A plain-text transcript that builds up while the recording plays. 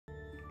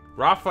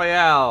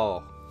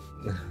Raphael!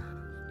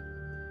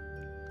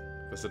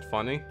 Was it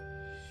funny?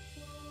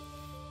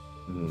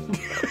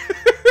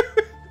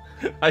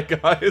 Hi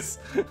guys!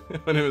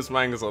 My name is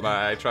Mangs and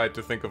I tried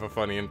to think of a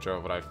funny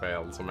intro, but I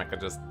failed, so Mecca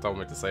just told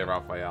me to say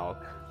Raphael.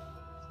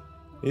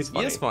 He's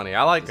funny. He is funny,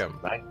 I like him.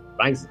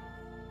 Mangs.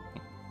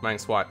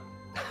 Mangs what?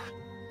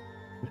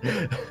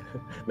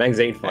 Mangs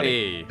ain't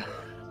funny. Hey!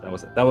 That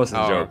was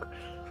a joke.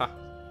 Huh.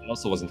 It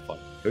also wasn't fun.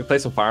 Can we play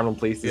some Fire Emblem,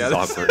 please? This is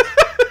this awkward.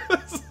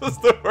 this is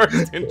the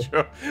worst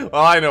intro.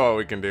 Well, I know what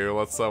we can do.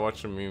 Let's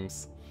watch some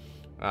memes.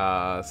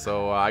 I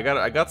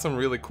got some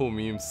really cool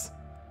memes.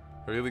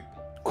 Really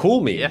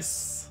Cool memes.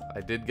 Yes, I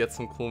did get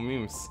some cool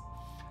memes.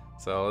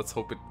 So let's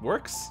hope it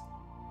works.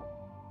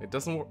 It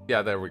doesn't work.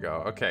 Yeah, there we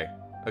go. Okay.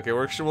 Okay,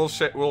 we'll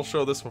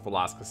show this one for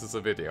last because it's a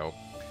video.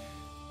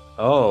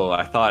 Oh,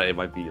 I thought it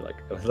might be like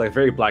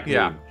very black meme.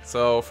 Yeah.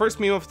 So first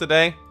meme of the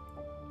day.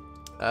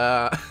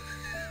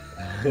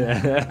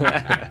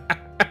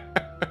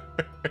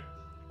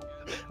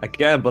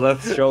 Again, but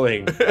that's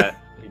showing that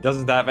he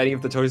doesn't have any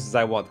of the choices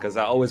I want, because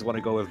I always want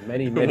to go with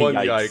many One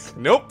yikes. yike.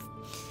 Nope.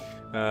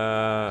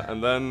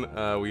 And then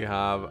we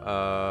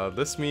have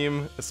this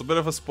meme. It's a bit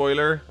of a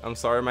spoiler. I'm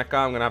sorry, Mecca.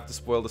 I'm gonna have to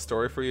spoil the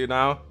story for you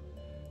now.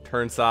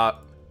 Turns out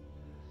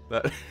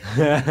that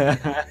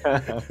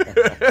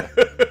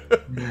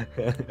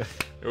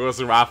it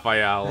was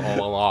Raphael all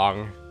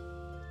along.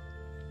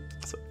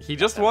 So he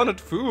just wanted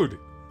food.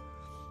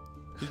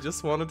 He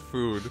just wanted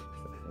food.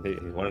 He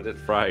wanted it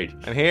fried.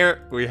 And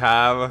here we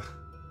have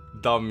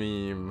the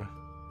meme.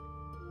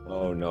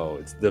 Oh no,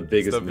 it's the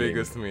biggest It's the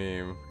biggest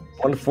meme.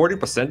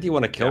 140%? You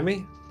want to kill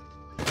me?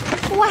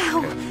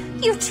 Wow,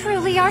 you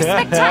truly are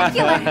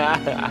spectacular.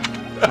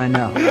 I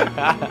know.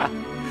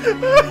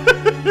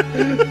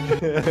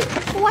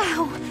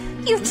 Wow,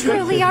 you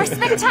truly are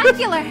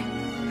spectacular.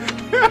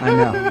 I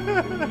know.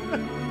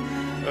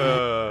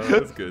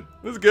 That's good.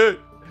 That's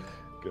good.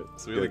 Good.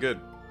 It's really good.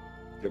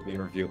 Good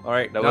meme review.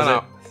 Alright, that No, was no.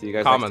 it. See you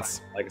guys Comments. next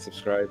time. Like and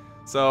subscribe.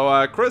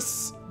 So,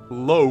 Chris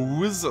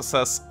Lowe's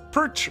says,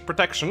 Perch,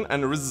 protection,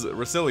 and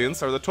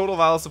resilience are the total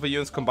values of a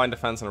unit's combined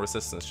defense and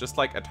resistance. Just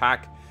like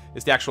attack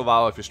is the actual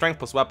value of your strength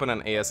plus weapon,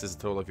 and AS is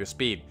the total of your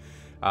speed.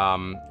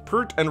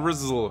 Pert and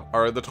Rizzle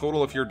are the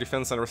total of your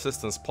defense and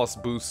resistance plus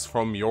boosts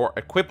from your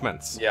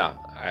equipments. Yeah,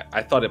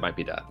 I thought it might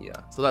be that, yeah.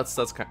 So that's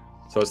kind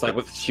So it's like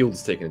with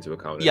shields taken into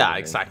account. and yeah,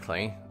 everything.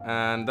 exactly.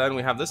 And then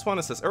we have this one.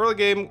 It says, early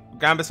game,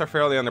 gambits are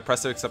fairly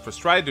unimpressive except for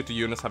stride due to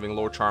units having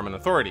low charm and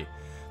authority.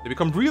 They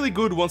become really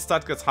good once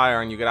stat gets higher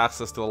and you get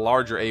access to the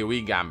larger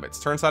AoE gambits.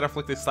 Turns out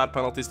inflicting stat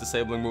penalties,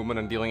 disabling movement,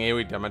 and dealing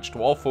AoE damage to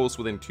all foes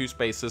within 2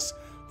 spaces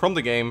from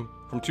the game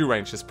from 2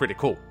 range is pretty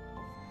cool.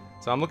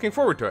 So I'm looking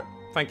forward to it.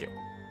 Thank you.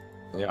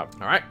 Yeah.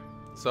 Alright.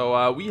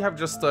 So we have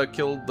just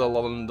killed the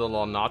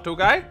Lonato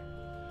guy.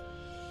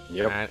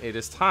 Yep. And it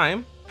is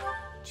time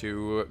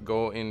to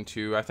go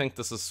into, I think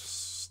this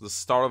is the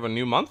start of a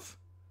new month.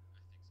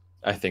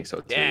 I think so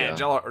too. Yeah,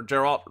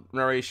 Geralt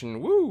narration,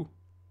 woo!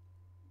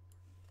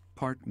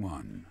 Part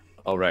 1.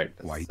 All right.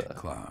 White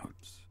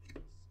clouds.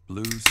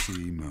 Blue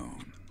sea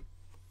moon.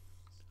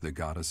 The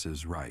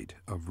goddess's rite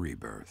of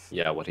rebirth.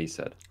 Yeah, what he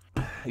said.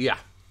 Yeah.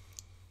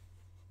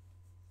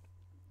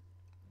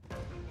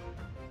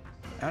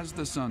 As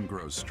the sun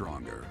grows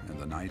stronger and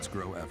the nights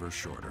grow ever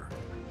shorter,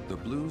 the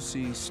blue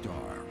sea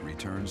star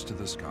returns to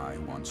the sky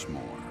once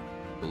more.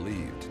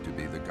 Believed to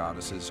be the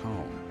goddess's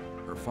home,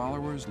 her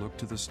followers look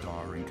to the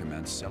star and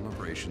commence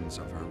celebrations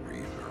of her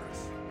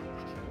rebirth.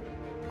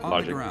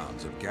 On the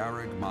grounds of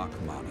Garreg Mach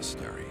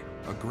Monastery,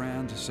 a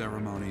grand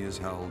ceremony is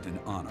held in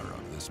honor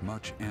of this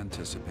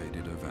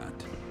much-anticipated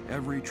event.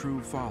 Every true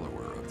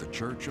follower of the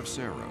Church of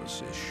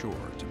Seros is sure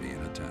to be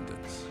in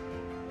attendance.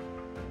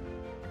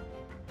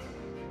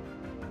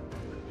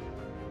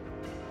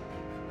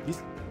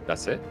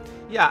 That's it?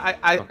 Yeah,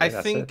 I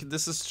that's think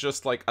this is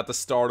just like at the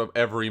start of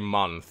every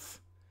month.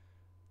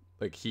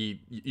 Like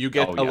you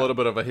get a little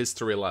bit of a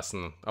history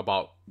lesson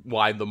about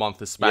why the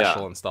month is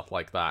special and stuff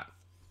like that.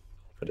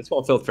 But this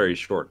one felt very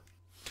short.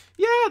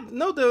 Yeah,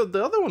 no,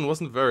 the other one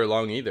wasn't very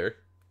long either.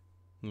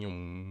 Oh,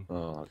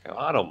 okay. Well,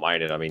 I don't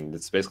mind it. I mean,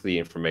 it's basically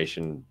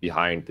information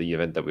behind the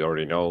event that we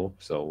already know,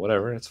 so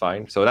whatever, it's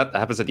fine. So that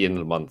happens at the end of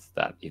the month,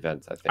 that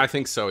event, I think. I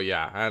think so,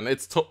 yeah, and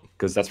it's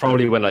because that's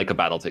probably when like a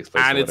battle takes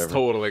place. And or it's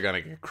totally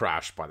gonna get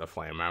crashed by the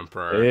Flame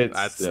Emperor. It's,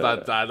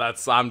 that's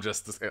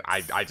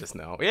I just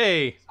know.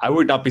 Yay! I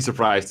would not be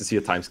surprised to see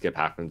a time skip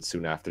happen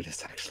soon after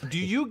this. Actually, do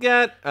you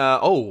get?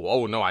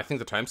 Oh no, I think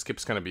the time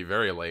skip's gonna be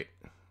very late.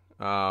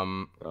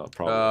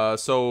 Probably.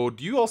 So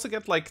do you also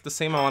get like the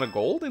same amount of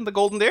gold in the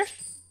Golden Deer?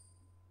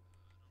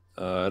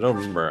 I don't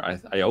remember.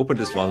 I opened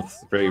this month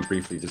very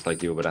briefly, just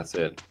like you, but that's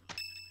it.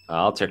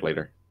 I'll check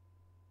later.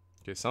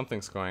 Okay,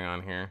 something's going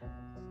on here.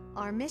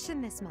 Our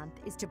mission this month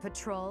is to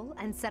patrol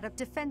and set up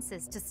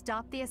defenses to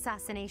stop the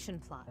assassination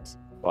plot.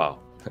 Wow,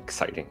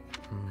 exciting.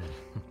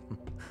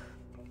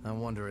 I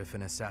wonder if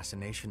an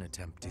assassination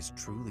attempt is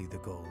truly the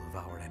goal of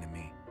our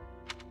enemy.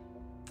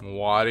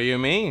 What do you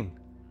mean?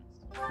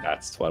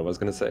 That's what I was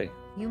gonna say.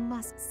 You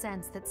must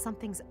sense that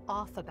something's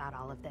off about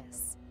all of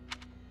this.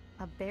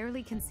 A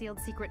barely concealed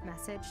secret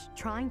message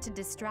trying to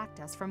distract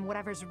us from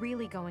whatever's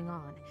really going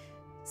on.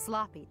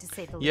 Sloppy, to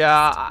say the least.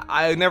 Yeah,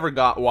 I never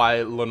got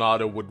why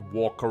Leonardo would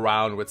walk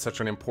around with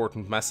such an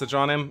important message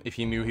on him if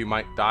he knew he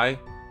might die.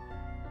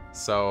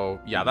 So,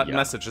 yeah, that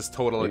message is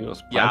totally...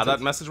 Yeah,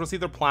 that message was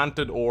either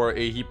planted or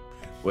he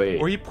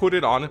put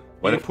it on...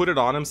 He put it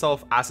on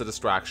himself as a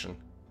distraction.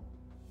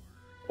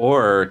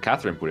 Or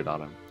Catherine put it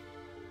on him.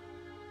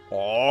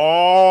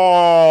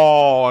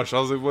 Oh,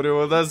 Chelsea put it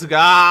with this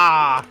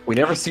guy. We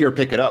never see her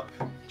pick it up.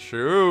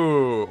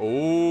 True.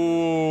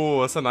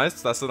 Oh, that's a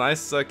nice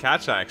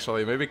catch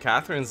actually. Maybe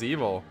Catherine's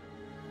evil,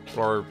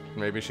 or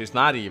maybe she's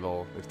not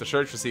evil. If the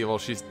church is evil,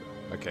 she's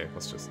okay.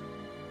 Let's just.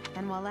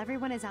 And while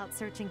everyone is out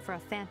searching for a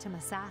phantom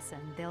assassin,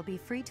 they'll be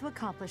free to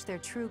accomplish their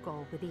true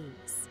goal with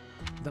ease.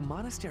 The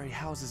monastery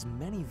houses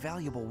many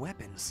valuable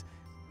weapons.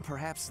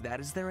 Perhaps that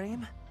is their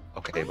aim?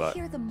 Okay, but I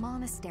hear the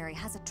monastery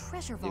has a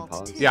treasure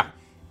vault too. Yeah.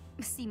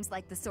 Seems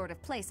like the sort of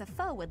place a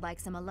foe would like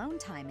some alone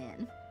time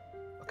in.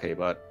 okay,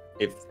 but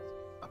if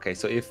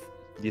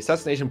the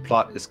assassination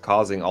plot is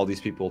causing all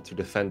these people to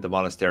defend the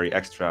monastery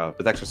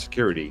with extra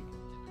security,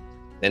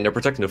 then they're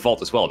protecting the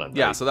vault as well. Then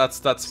Yeah. right? So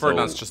that's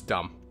Ferdinand's just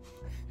dumb.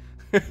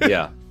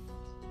 Yeah,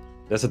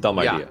 that's a dumb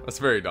idea. Yeah, that's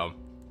very dumb.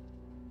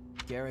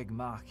 Garreg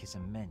Mach is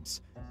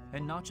immense,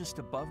 and not just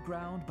above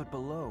ground, but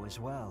below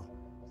as well.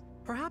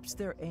 Perhaps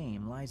their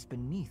aim lies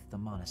beneath the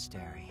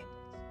monastery.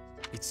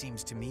 It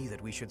seems to me that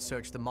we should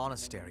search the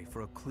monastery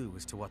for a clue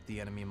as to what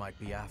the enemy might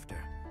be after.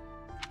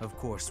 Of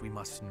course, we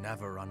must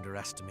never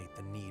underestimate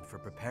the need for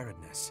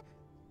preparedness,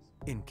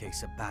 in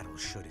case a battle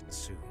should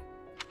ensue.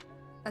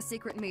 A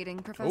secret meeting,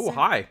 Professor? Oh,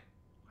 hi.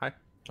 Hi.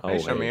 Oh, Hey,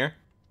 hey. Shamir.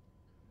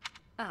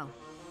 Oh,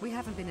 we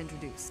haven't been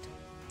introduced.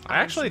 I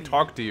actually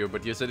talked to you,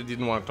 but you said you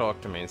didn't want to talk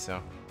to me,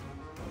 so.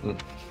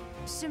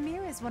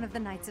 Shamir is one of the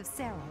Knights of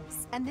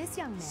Ceros, and this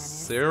young man is...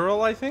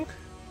 Cyril, I think?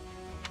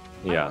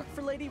 I Yeah. work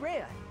for Lady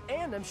Rhea,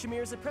 and I'm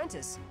Shamir's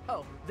apprentice.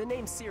 Oh, the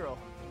name's Cyril.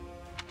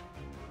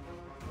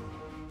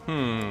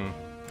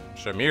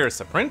 Shamir's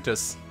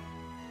apprentice?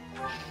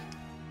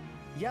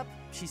 Yep,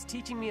 she's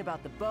teaching me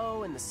about the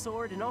bow and the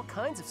sword and all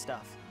kinds of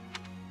stuff.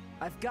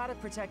 I've got to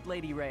protect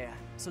Lady Rhea,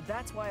 so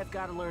that's why I've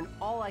got to learn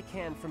all I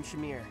can from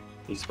Shamir.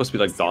 He's supposed to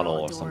be like Cyril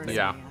Donald or adores something.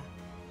 Yeah. Rhea.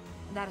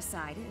 That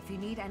aside, if you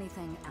need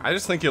anything else... I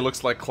just think he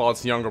looks like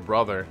Claude's younger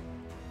brother.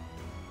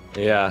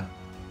 Yeah.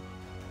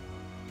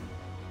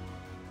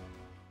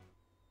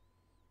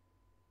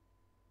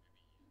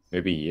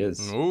 Maybe he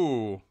is.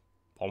 Ooh.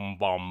 Bum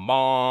bum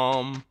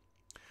bum.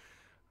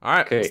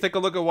 Alright, Okay. let's take a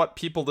look at what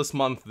people this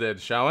month did,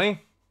 shall we?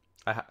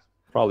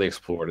 Probably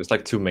explore. There's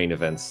like 2 main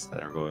events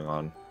that are going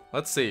on.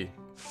 Let's see.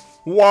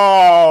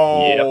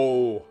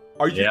 Whoa!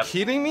 Are you Yep,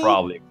 kidding me?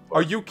 Probably.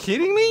 Are you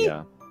kidding me?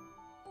 Yeah.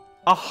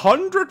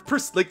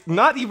 100%? Like,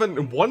 not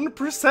even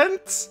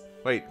 1%?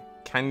 Wait,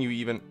 can you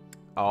even...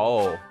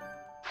 Oh.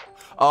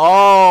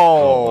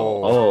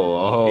 Oh!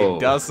 Oh. It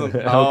doesn't...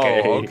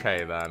 Okay. Oh,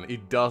 okay then.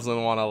 It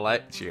doesn't want to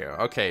let you.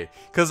 Okay.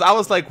 Because I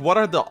was like, what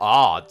are the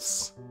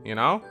odds? You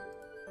know?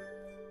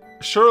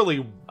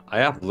 Surely... I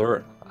have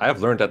learned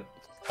that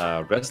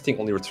resting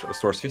only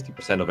restores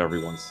 50% of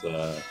everyone's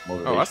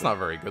motivation. Oh, that's not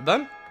very good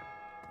then.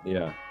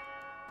 Yeah.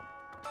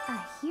 A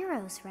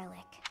hero's relic.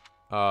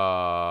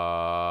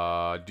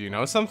 Do you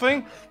know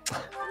something?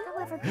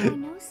 However, could I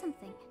know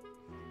something?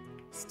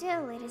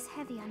 Still, it is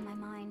heavy on my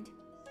mind.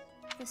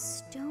 The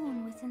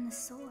stone within the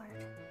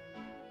sword.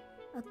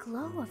 A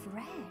glow of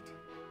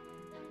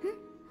red.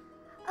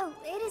 Oh,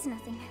 it is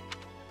nothing.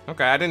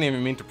 Okay, I didn't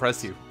even mean to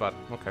press you, but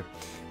okay.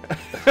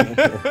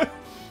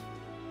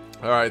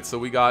 Alright, so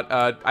we got,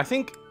 I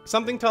think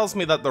something tells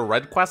me that the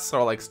red quests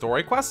are like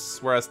story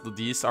quests, whereas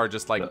these are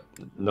just like...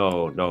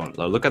 No.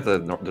 Look at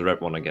the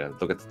red one again.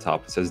 Look at the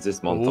top. It says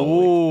this month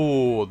only.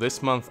 Ooh,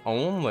 this month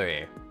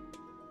only.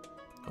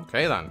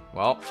 Okay then.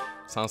 Well,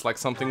 sounds like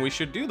something we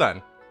should do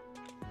then.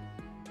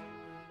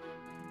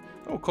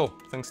 Oh, cool.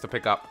 Things to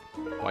pick up.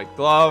 White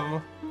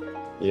glove.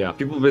 Yeah,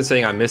 people have been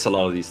saying I miss a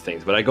lot of these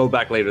things, but I go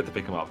back later to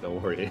pick them up,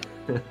 don't worry.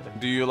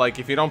 Do you, like,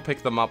 if you don't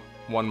pick them up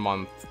 1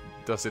 month,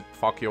 does it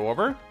fuck you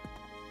over?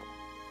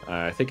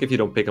 I think if you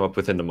don't pick them up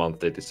within the month,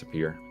 they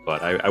disappear.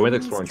 But I went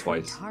exploring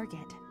True twice.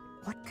 Target.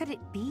 What could it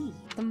be?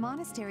 The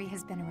monastery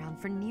has been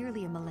around for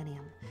nearly a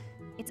millennium.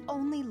 It's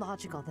only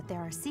logical that there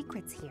are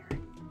secrets here.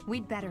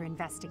 We'd better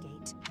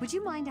investigate. Would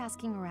you mind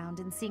asking around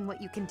and seeing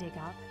what you can dig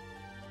up?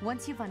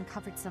 Once you've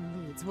uncovered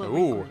some leads, we'll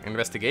Ooh, regroup.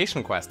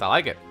 investigation quest. I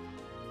like it.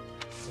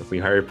 If we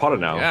Harry Potter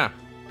now. Yeah.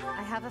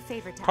 I have a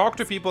favor to Talk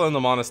to ask. people in the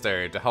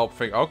monastery to help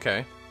figure...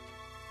 Okay.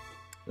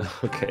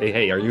 Okay,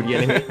 hey, are you the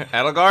enemy?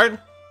 Edelgard?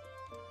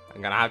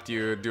 I'm gonna have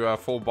to do a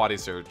full body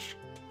search.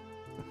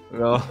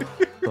 No.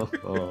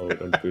 Oh,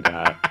 don't do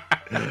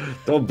that.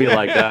 Don't be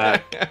like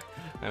that.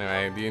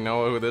 Anyway, do you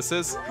know who this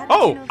is? How did you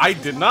Oh, know I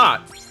this did was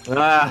not!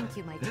 Ah, Thank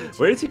you, my teacher.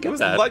 where did you It get was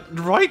that? like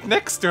right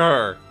next to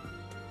her!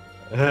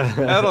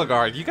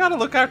 Edelgard, you gotta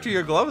look after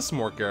your gloves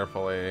more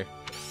carefully.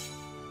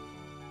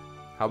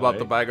 How about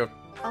the Right.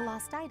 A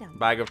lost item.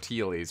 bag of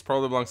tea leaves?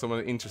 Probably belongs to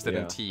someone interested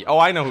in Yeah. tea. Oh,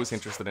 I know who's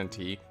interested in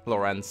tea.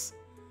 Lorenz.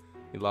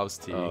 He loves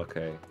tea. Oh,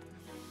 okay.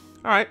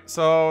 Alright,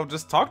 so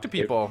just talk to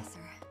people. Professor,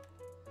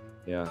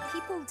 Yeah.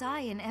 People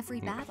die in every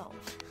Hmm. battle.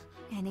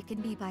 And it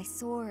can be by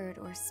sword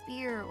or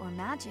spear or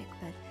magic,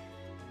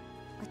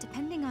 but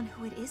depending on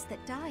who it is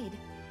that died,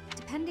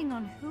 depending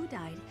on who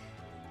died,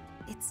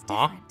 it's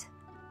Huh? different.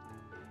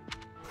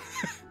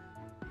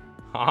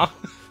 Huh?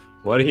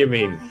 What do you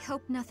mean? I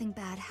hope nothing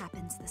bad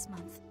happens this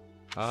month.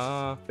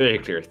 Very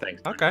clear,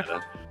 thanks. Okay.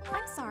 Bernadetta.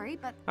 I'm sorry,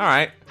 but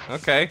Alright,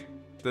 okay.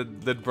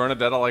 Did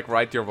Bernadetta, like,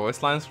 write your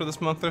voice lines for this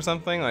month or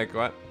something? Like,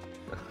 what?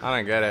 I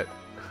don't get it.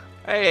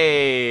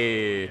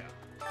 Hey!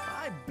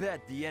 I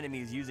bet the enemy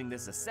is using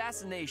this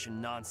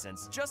assassination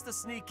nonsense just to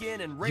sneak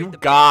in and raid You the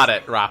got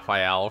base. it,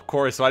 Raphael. Of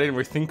course, why didn't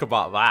we think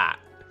about that?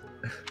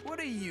 What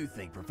do you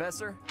think,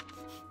 Professor?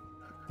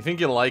 You think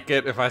you like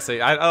it if I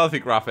say... I don't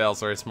think Raphael's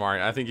very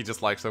smart. I think he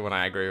just likes it when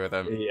I agree with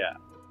him. Yeah.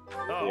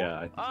 Oh, Yeah,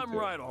 I think I'm so.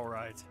 right, all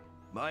right.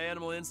 My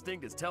animal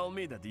instinct is telling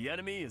me that the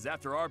enemy is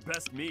after our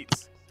best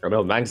meats. Oh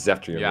no, Manx is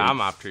after you. Yeah,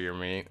 I'm after your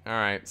meat.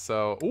 Alright,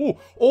 so... Ooh!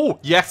 Oh!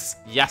 Yes!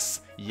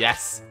 Yes!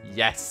 Yes!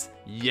 Yes!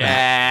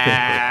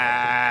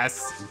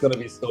 Yes! It's gonna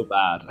be so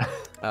bad.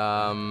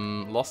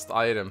 Lost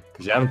item.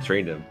 Because you haven't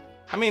trained him.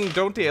 I mean,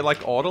 don't they,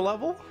 like,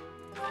 auto-level?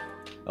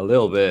 A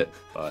little bit,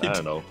 but I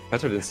don't know.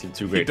 Petra didn't seem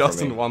too He great for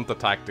doesn't me. want the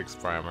tactics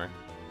primer.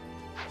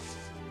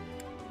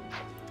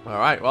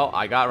 Alright, well,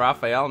 I got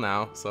Raphael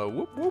now, so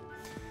whoop whoop.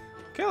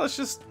 Okay, let's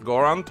just go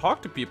around and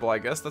talk to people, I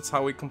guess. That's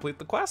how we complete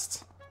the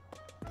quest.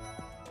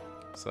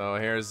 So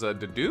here's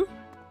Dedu.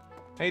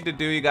 Hey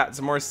Dedu, you got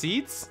some more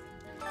seeds?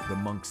 The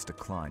monks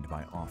declined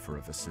my offer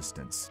of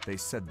assistance. They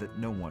said that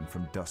no one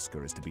from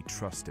Dusker is to be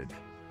trusted,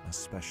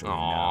 especially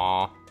Aww.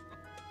 now.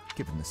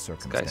 Given the This guy's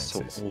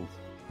circumstances, so old.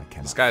 I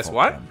cannot This guy's fault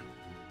what? them.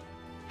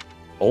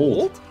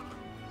 Old?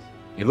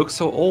 He looks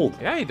so old.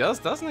 Yeah, he does,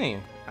 doesn't he?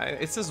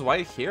 It's his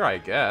white hair, I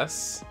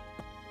guess.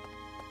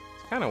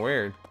 It's kind of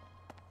weird.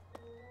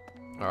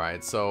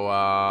 Alright,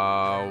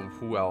 so,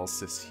 who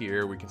else is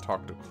here? We can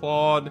talk to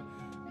Claude,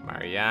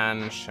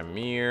 Marianne,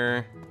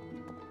 Shamir.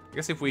 I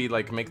guess if we,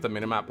 like, make the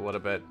minimap a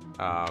little bit,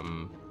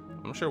 I'm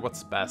not sure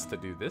what's best to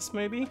do this,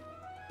 maybe?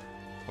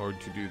 Or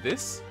to do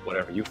this?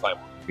 Whatever you find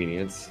more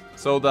convenience.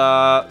 So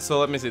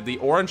let me see, the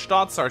orange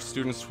dots are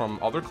students from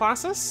other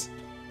classes?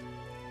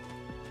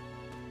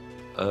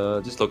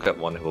 Just look at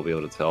one who will be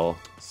able to tell.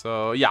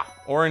 So, yeah,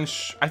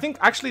 orange, I think,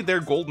 actually,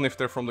 they're golden if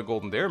they're from the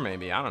Golden Dare,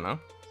 maybe, I don't know.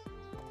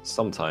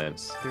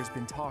 Sometimes. There's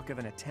been talk of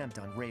an attempt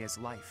on Rhea's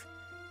life.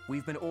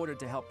 We've been ordered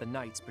to help the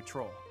Knights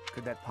patrol.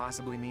 Could that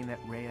possibly mean that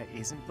Rhea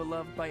isn't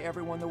beloved by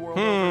everyone the world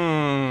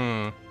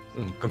over?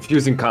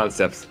 Confusing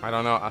concepts. I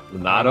don't know. I don't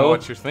Leonardo? know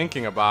what you're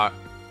thinking about.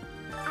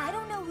 I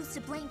don't know who's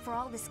to blame for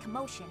all this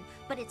commotion,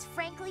 but it's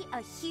frankly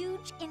a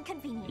huge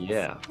inconvenience.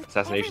 Yeah, With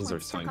assassinations are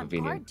everyone so stuck on guard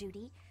inconvenient.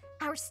 duty,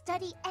 our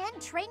study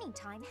and training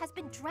time has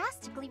been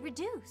drastically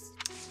reduced.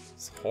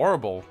 It's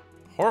horrible.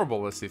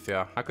 Horrible,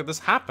 Lysithia. How could this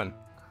happen?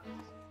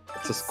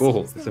 It's a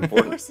school. Seems It's there are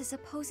important. forces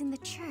opposing the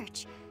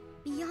church,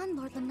 beyond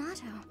Lord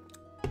Lenato.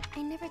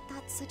 I never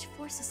thought such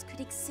forces could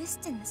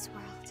exist in this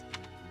world.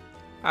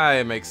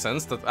 It makes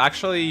sense that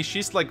actually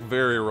she's like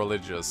very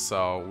religious,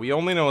 so we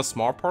only know a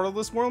small part of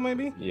this world,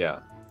 maybe? Yeah.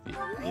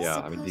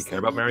 Yeah, I mean, do you suppose care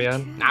that about may be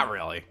Marianne? true. Not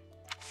really.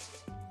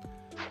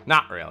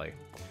 Not really.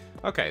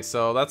 Okay,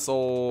 so that's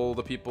all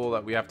the people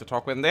that we have to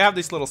talk with. And they have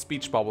these little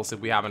speech bubbles if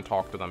we haven't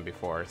talked to them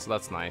before, so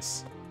that's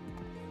nice.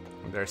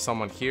 And there's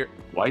someone here.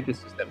 White is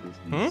just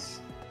NPCs.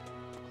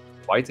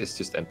 White is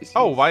just NPCs.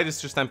 Oh, white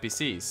is just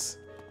NPCs.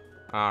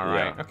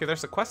 Alright. Yeah. Okay,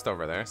 there's a quest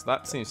over there, so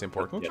that seems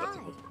important. Yeah,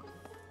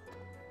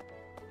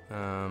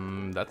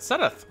 that's That's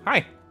Sedith.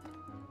 Hi.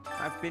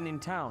 I've been in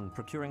town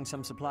procuring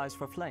some supplies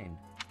for Flame.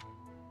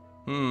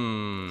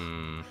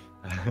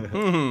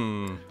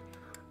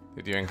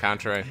 Did you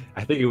encounter it?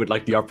 I think he would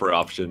like the upper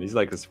option. He's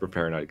like a super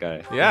paranoid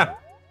guy. Yeah.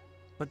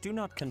 But do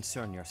not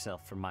concern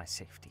yourself for my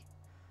safety.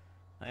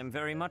 I am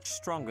very much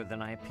stronger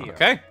than I appear.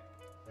 Okay.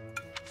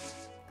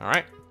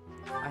 Alright.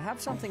 I have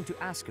something to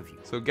ask of you.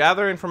 So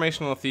gather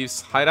information on the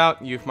Thieves'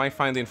 hideout. You might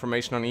find the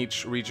information on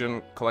each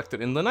region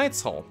collected in the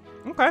Knight's Hall.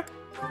 Okay.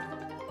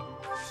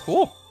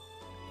 Cool.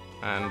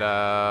 And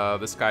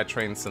this guy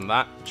trains in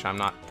that, which I'm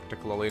not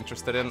particularly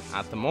interested in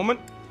at the moment.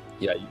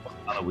 Yeah, you want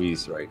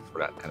Eloise, right, for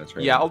that kind of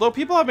training. Yeah, although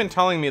people have been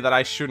telling me that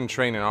I shouldn't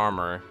train in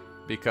armor,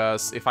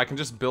 because if I can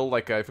just build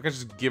like if I can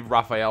just give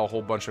Raphael a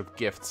whole bunch of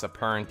gifts,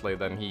 apparently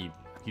then he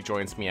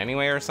joins me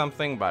anyway or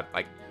something, but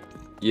like...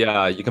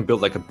 Yeah, you can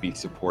build like a B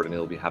support and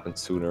it'll be happen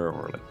sooner,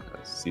 or like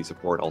a C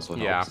support also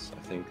helps, I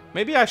think.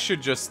 Maybe I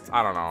should just,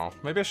 I don't know,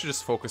 maybe I should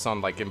just focus on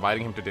like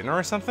inviting him to dinner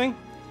or something?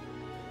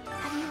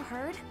 Have you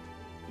heard?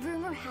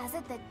 Rumor has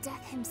it that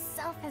Death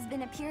himself has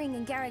been appearing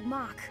in Garreg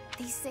Mach.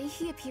 They say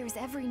he appears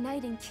every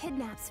night and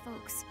kidnaps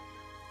folks.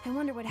 I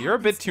wonder what You're a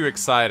bit happens to too him.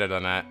 excited,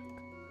 Annette.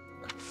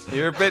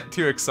 You're a bit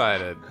too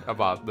excited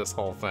about this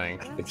whole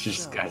thing. It's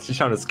just, she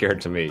sounded scared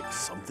to me.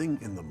 Something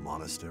in the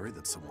monastery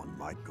that someone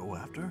might go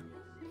after?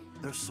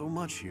 There's so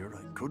much here,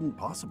 I couldn't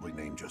possibly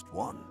name just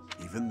one.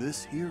 Even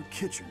this here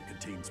kitchen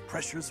contains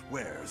precious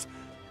wares,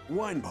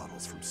 wine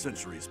bottles from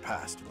centuries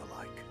past and the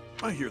like.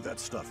 I hear that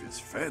stuff is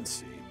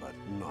fancy, but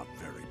not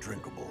very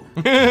drinkable.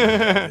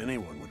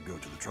 Anyone would go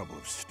to the trouble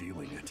of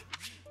stealing it.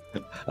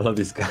 I love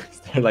these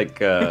guys. They're like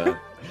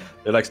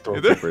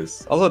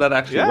stormtroopers. Also, that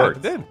actually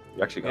worked. It did.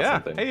 You actually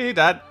got something. Hey,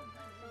 Dad.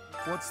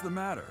 What's the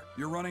matter?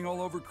 You're running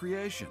all over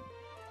creation.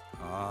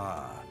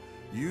 Ah,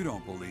 you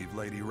don't believe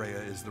Lady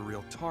Rhea is the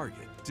real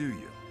target, do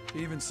you?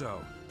 Even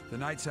so, the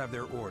Knights have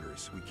their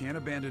orders. We can't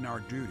abandon our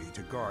duty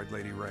to guard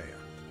Lady Rhea.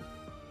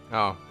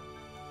 Oh.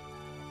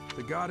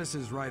 The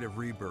goddess's rite of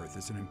rebirth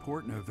is an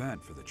important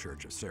event for the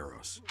Church of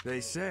Seros. They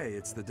say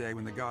it's the day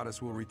when the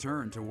goddess will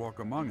return to walk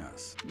among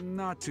us.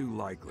 Not too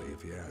likely,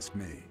 if you ask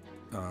me.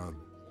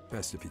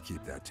 Best if you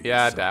keep that to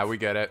yourself. Dad, we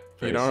get it.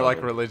 Very you don't solid.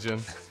 like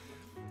religion.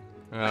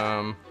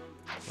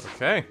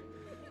 Okay.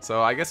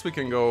 So I guess we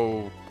can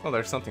go... Oh,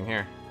 there's something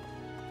here.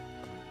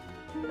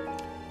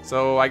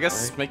 So I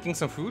guess making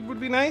some food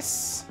would be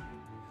nice.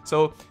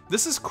 So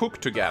this is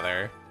cooked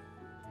together.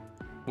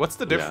 What's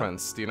the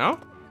difference? Do you know?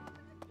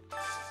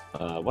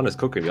 One is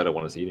cooking, the other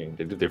one is eating.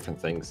 They do different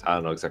things. I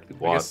don't know exactly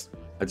what.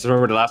 I just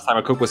remember the last time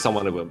I cooked with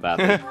someone, it went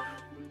badly.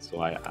 So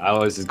I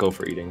always just go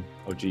for eating.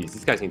 Oh geez,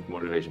 these guys need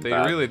motivation. They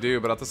really do,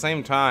 but at the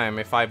same time,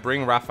 if I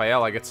bring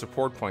Raphael, I get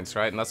support points,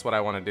 right? And that's what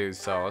I want to do,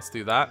 so let's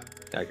do that.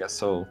 Yeah, I guess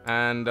so.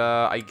 And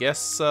I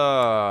guess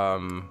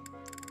Petra?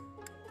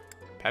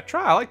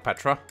 I like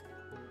Petra.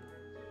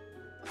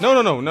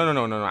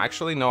 No.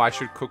 Actually, no, I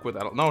should cook with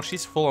Edel. No,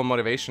 she's full of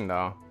motivation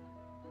though.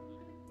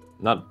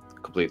 Not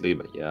completely,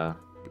 but yeah.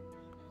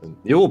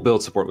 You will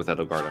build support with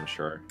Edelgard, I'm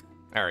sure.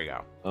 There we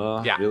go.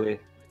 Yeah. Really?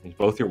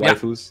 Both your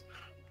waifus?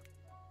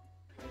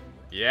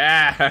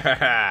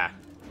 Yeah.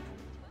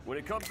 When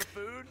it comes to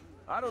food,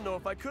 I don't know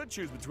if I could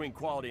choose between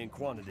quality and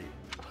quantity.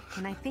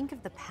 When I think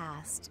of the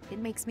past, it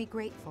makes me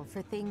grateful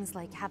for things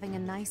like having a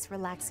nice,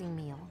 relaxing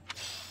meal.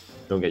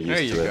 Don't get used to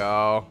it. There you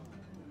go.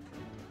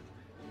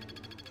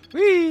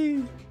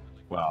 Whee!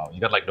 Wow, you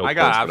got like no points I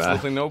got for that.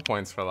 absolutely no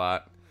points for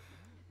that.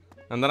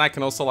 And then I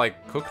can also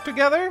like cook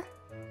together?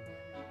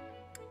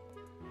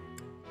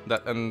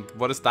 And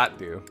what does that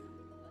do?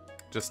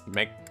 Just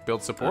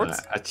build supports?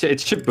 It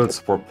should build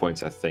support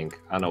points, I think.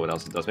 I don't know what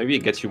else it does. Maybe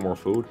it gets you more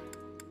food.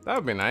 That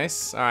would be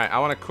nice. Alright, I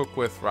want to cook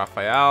with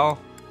Raphael.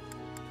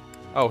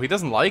 Oh, he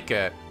doesn't like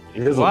it.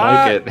 He doesn't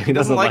like it. He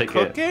doesn't like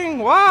cooking?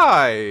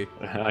 Why?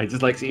 He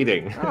just likes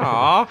eating.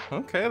 Aw,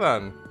 okay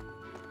then.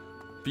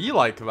 Be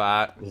like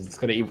that. He's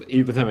just gonna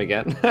eat with him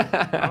again.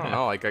 I don't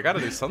know, like I gotta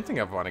do something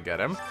if I want to get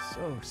him.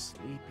 So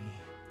sleepy.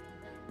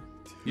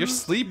 You're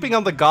sleeping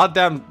on the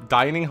goddamn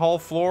dining hall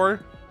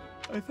floor?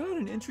 I found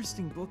an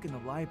interesting book in the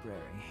library.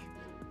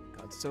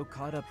 Got so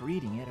caught up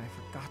reading it, I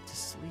forgot to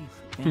sleep.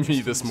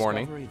 Me this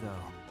morning.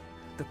 Though.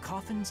 The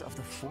coffins of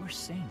the 4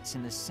 saints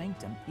in the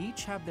sanctum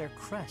each have their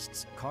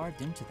crests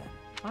carved into them.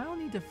 I'll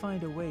need to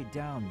find a way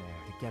down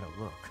there to get a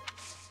look.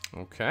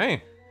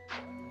 Okay.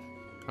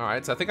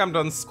 Alright, so I think I'm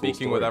done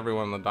speaking with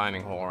everyone in the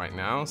dining hall right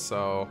now,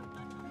 so...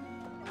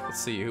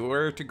 Let's see,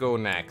 where to go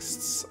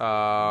next?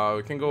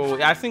 We can go...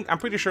 Yeah, I'm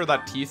pretty sure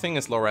that tea thing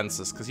is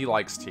Lorenz's, because he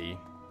likes tea.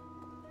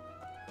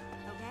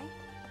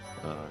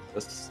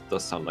 This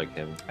does sound like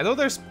him. I know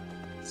there's...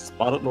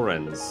 Spotted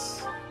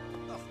Lorenz.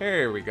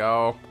 Here we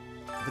go.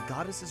 The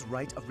goddess's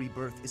rite of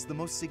rebirth is the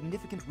most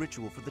significant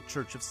ritual for the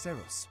Church of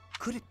Seros.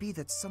 Could it be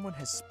that someone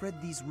has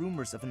spread these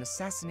rumors of an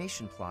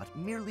assassination plot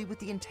merely with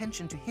the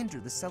intention to hinder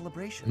the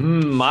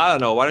celebration? I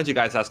don't know. Why don't you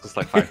guys ask us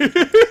like 5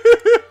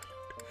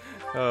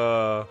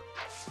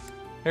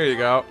 Here you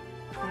go.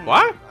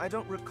 What? I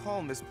don't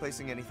recall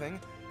misplacing anything.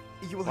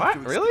 You will what?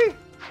 Have to really?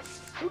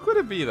 Who could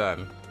it be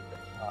then?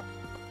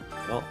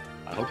 Well,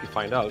 I hope you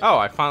find out. Oh,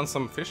 I found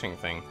some fishing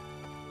thing.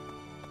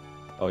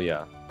 Oh,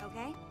 yeah.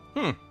 Okay.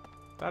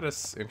 That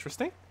is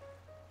interesting.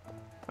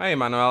 Hey,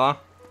 Manuela.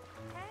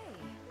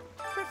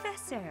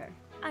 Professor,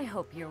 I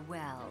hope you're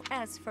well.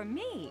 As for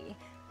me,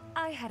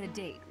 I had a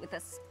date with a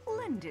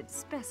splendid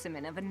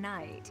specimen of a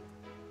knight.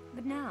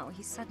 But now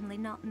he's suddenly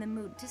not in the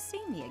mood to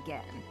see me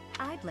again.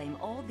 I blame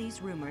all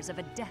these rumors of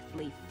a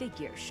deathly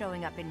figure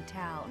showing up in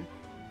town.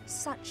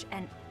 Such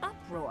an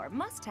uproar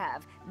must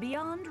have,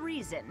 beyond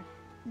reason,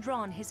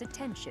 drawn his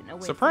attention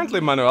away So apparently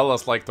from me.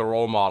 Manuela's like the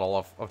role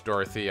model of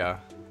Dorothea.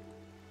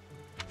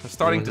 I'm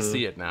starting to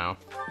see it now.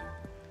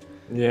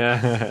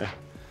 Yeah.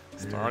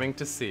 Starting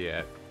to see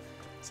it.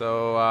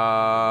 So,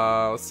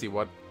 let's see,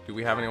 do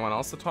we have anyone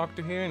else to talk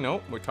to here?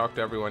 Nope, we talked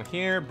to everyone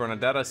here.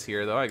 Bernadetta's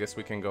here, though. I guess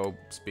we can go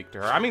speak to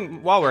her. I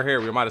mean, while we're here,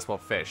 we might as well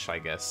fish, I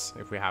guess,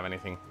 if we have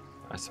anything.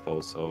 I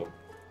suppose so.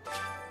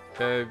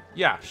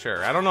 Yeah,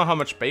 sure. I don't know how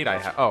much bait I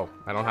have. Oh,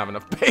 I don't have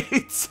enough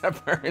baits,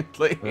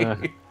 apparently.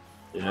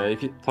 Yeah,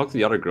 if you talk to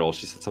the other girl,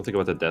 she said something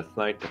about the Death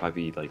Knight. It might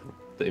be, like,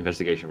 the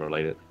investigation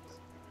related.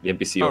 The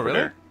NPC over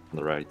there, on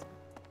the right.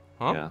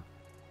 Huh? Yeah.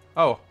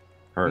 Oh.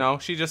 Her. No,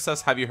 she just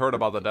says, have you heard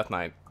about the Death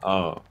Knight?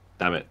 Oh,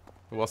 damn it.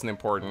 It wasn't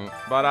important.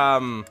 But,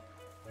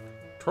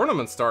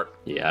 tournaments start.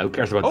 Yeah, who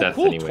cares about death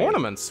cool, anyway?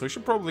 Tournaments. We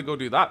should probably go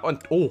do that.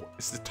 Oh,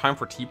 is it time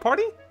for tea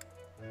party?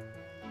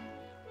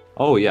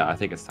 Oh, yeah, I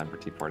think it's time for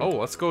tea party. Oh,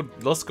 let's go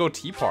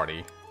tea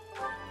party.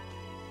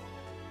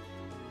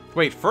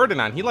 Wait,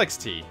 Ferdinand, he likes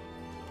tea.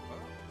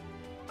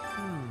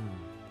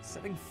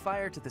 Setting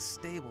fire to the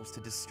stables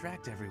to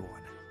distract everyone.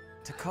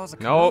 To cause a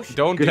No, commotion.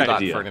 don't do Good that,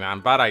 idea.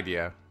 Ferdinand. Bad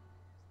idea.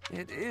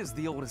 It is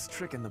the oldest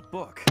trick in the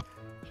book.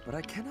 But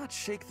I cannot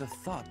shake the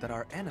thought that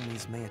our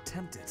enemies may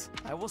attempt it.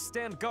 I will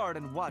stand guard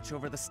and watch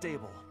over the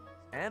stable.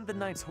 And the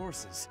knight's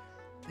horses.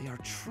 They are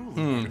truly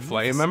magnificent.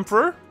 Flame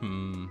Emperor?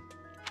 I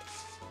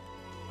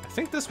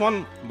think this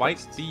one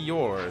might be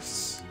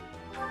yours.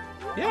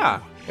 Yeah,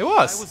 it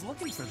was. I was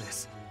looking for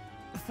this.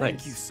 Nice.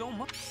 Thank you so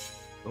much.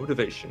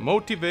 Motivation.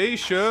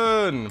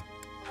 Motivation.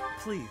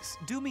 Please,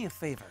 do me a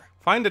favor.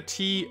 Find a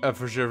tea of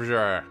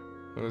Gerger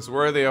who is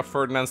worthy of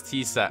Ferdinand's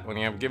tea set. When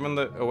you have given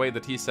away the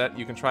tea set,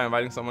 you can try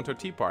inviting someone to a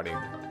tea party.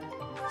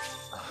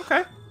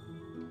 Okay.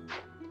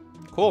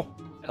 Cool.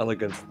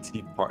 Elegant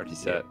tea party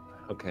set.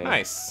 Okay.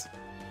 Nice.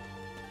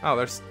 Oh,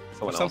 there's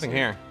something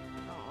here.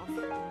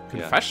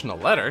 Confessional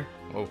letter?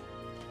 Oh.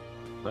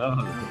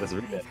 Oh, let's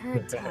read it. I've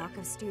heard talk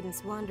of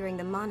students wandering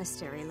the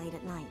monastery late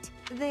at night.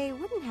 They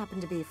wouldn't happen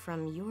to be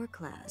from your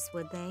class,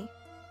 would they?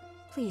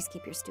 Please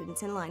keep your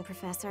students in line,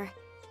 Professor.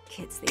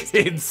 Kids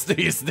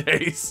these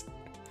days.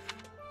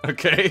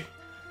 Okay.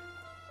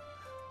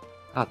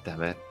 God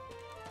damn it.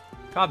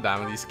 God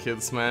damn it, these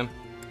kids, man.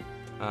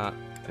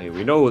 Hey,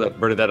 we know that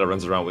Bernadetta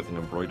runs around with an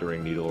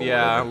embroidering needle. or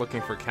Yeah, whatever.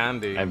 looking for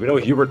candy. And we know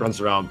Hubert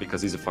runs around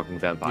because he's a fucking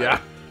vampire. Yeah.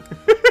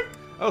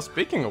 Oh,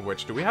 speaking of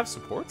which, do we have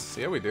supports?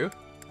 Yeah, we do.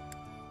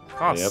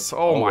 God, Yep,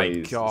 oh my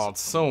always. god,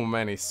 so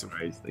many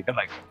supports. They got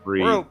like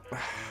 3. Well,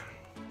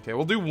 okay,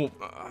 we'll do.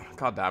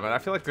 God damn it! I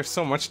feel like there's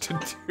so much to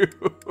do.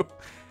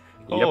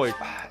 Holy.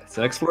 It's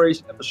an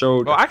exploration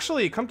episode. Well,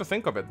 actually, come to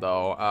think of it,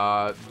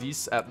 though,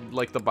 these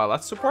like the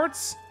Byleth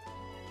supports.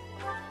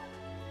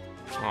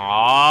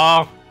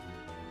 Aww.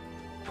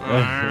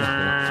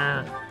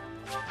 I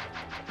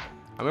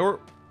mean,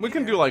 we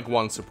can do like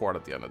one support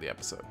at the end of the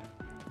episode.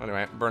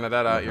 Anyway,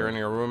 Bernadetta, you're in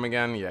your room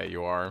again. Yeah,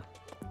 you are.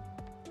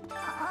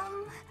 Hi.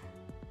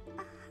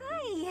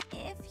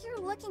 If you're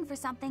looking for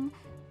something,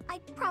 I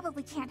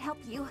probably can't help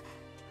you.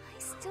 I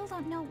still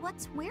don't know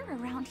what's where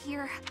around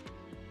here.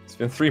 It's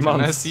been 3 Didn't I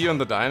months. see you in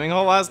the dining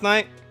hall last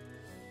night?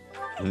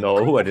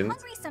 No, I didn't.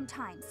 Hungry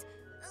sometimes,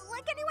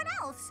 like anyone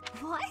else.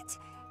 What?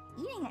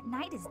 Eating at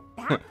night is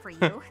bad for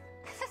you.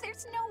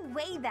 There's no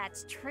way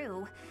that's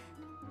true.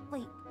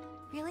 Wait,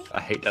 really?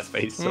 I hate that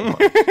face so much.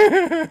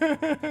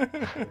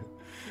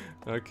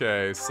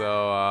 Okay,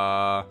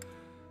 so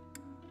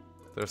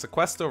there's a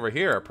quest over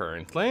here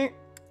apparently.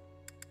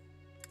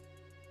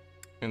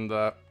 In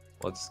the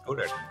Let's go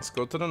there. Let's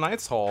go to the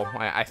Knight's Hall.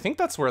 I think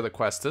that's where the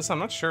quest is. I'm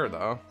not sure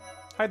though.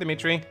 Hi,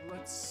 Dimitri.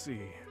 Let's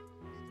see.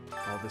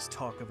 All this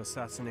talk of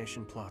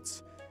assassination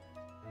plots.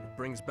 It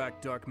brings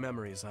back dark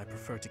memories I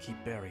prefer to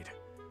keep buried.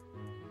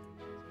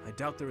 I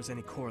doubt there is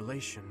any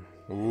correlation.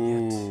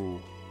 Ooh.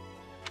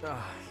 Yet.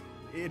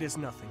 It is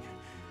nothing.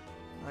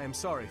 I am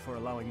sorry for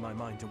allowing my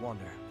mind to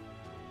wander.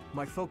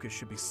 My focus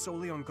should be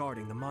solely on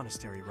guarding the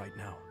monastery right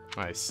now.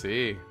 I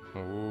see.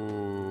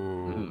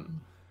 Ooh.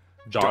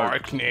 Dark.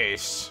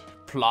 Darkness.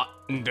 Plot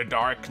in the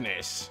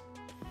darkness.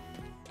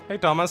 Hey,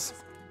 Thomas.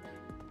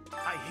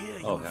 I hear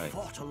you Oh, nice.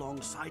 fought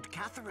alongside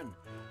Catherine.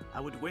 I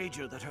would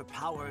wager that her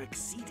power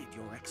exceeded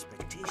your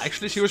expectations.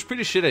 Actually, she was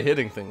pretty shit at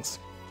hitting things.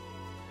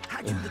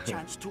 Had you the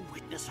chance to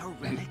witness her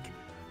relic?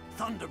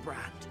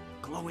 Thunderbrand,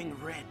 glowing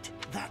red.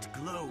 That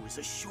glow is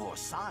a sure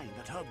sign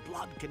that her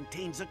blood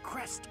contains a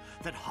crest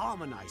that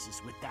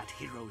harmonizes with that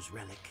hero's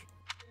relic.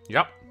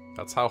 Yep,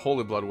 that's how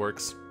Holy Blood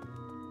works.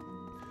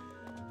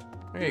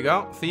 There you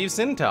go. Thieves'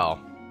 Intel.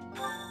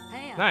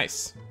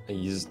 Nice. I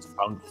just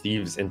found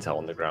thieves' intel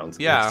on the ground.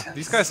 Yeah,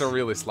 these guys are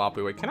really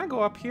sloppy. Wait, can I go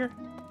up here?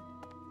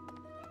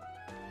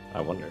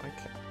 I wonder. I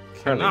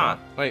Apparently cannot.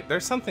 Wait,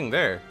 there's something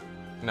there.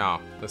 No,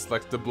 that's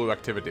like the blue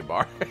activity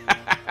bar.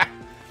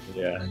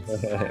 Yeah.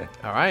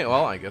 Alright,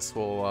 well, I guess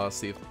we'll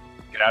see.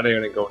 Get out of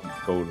here and go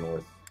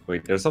north.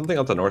 Wait, there's something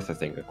up the north, I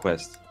think, a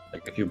quest.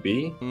 Like if you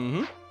B,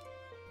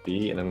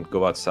 B, and then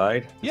go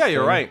outside. Yeah,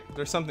 you're right.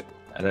 There's something.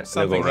 And then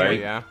Something go here, right.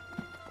 yeah.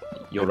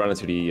 You'll run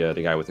into the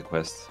guy with the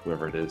quest,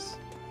 whoever it is.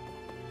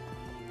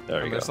 There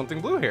you And go. there's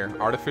something blue here.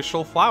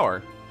 Artificial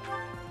flower.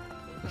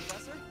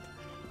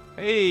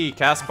 Hey, I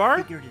Caspar.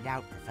 figured it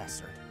out,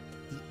 Professor.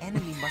 The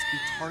enemy must be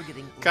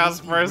targeting.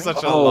 Caspar is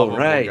such a Oh, lovable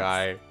right.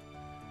 guy.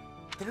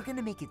 They're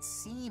gonna make it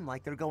seem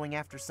like they're going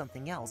after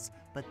something else,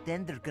 but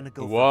then they're gonna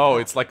go. Whoa,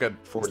 for it's like a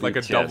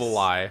chess. double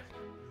lie.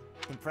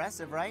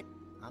 Impressive, right?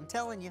 I'm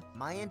telling you,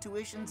 my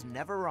intuition's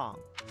never wrong.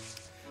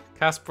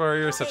 Caspar,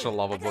 you're such Hey, a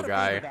lovable I got a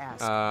guy. favor to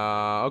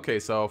ask. Okay,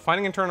 so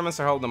fighting in tournaments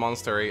are held in the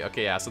monastery.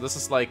 Okay, yeah, so this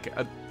is like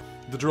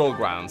the drill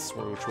grounds,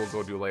 which we'll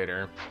go do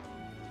later.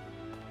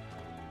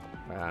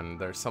 And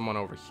there's someone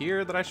over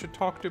here that I should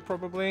talk to,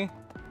 probably.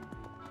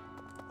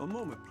 A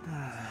moment,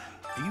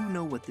 please. Do you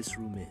know what this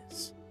room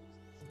is?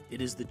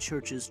 It is the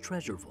church's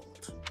treasure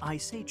vault. I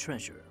say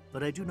treasure,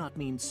 but I do not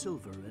mean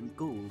silver and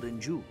gold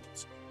and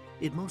jewels.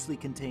 It mostly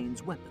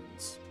contains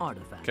weapons,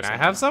 artifacts. Can I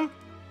and have some?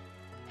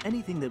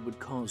 anything that would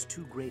cause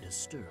too great a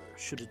stir.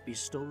 Should it be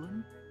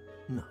stolen?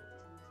 No.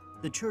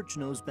 The church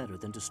knows better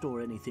than to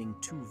store anything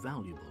too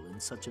valuable in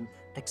such an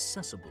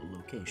accessible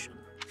location.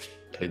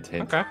 Hint,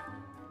 hint. Okay.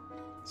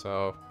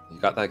 So you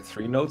got like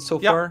 3 notes so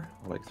Yep. far,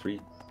 or like 3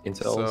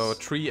 intels. So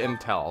 3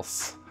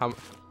 intels.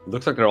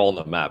 Looks like they're all on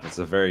the map. It's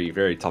a very,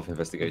 very tough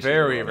investigation.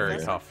 Very,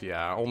 very tough.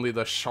 Yeah, only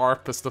the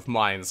sharpest of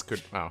minds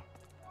could. Oh,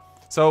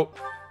 so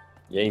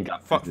you ain't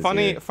got fun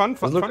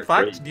fact.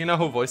 great. Do you know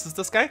who voices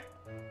this guy?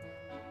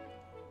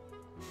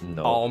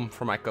 No. Alm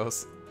from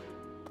Echoes.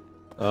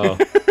 Oh.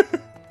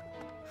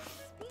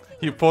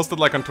 He posted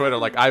like on Twitter,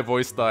 like, I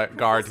voiced the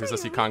guard who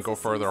says you can't go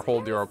further.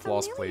 Hold your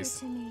applause,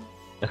 please.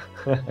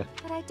 But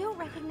I don't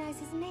recognize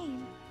his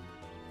name.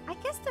 I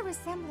guess the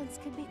resemblance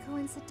could be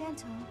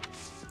coincidental.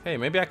 Hey,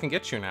 maybe I can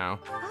get you now.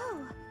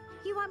 Oh,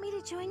 you want me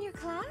to join your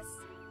class?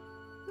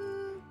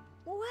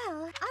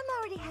 Well, I'm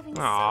already having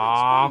so much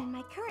Aww. fun in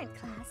my current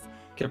class.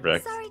 Get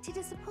wrecked. Sorry to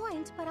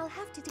disappoint, but I'll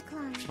have to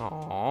decline.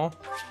 Aww.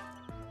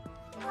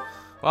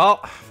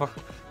 Well,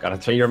 gotta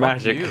train your fuck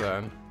magic. you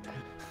then.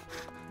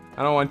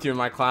 I don't want you in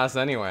my class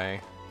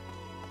anyway.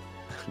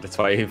 That's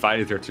why he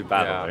invited her to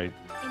battle, Yeah. right?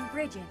 In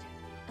Brigid,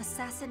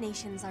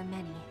 assassinations are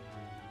many.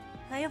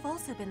 I have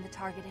also been the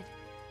targeted,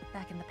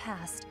 back in the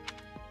past.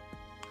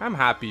 I'm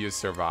happy you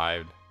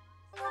survived.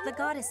 The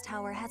Goddess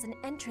Tower has an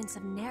entrance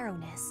of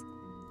narrowness.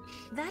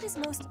 That is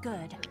most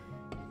good.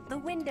 The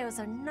windows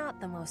are not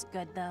the most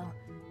good, though.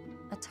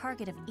 A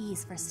target of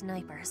ease for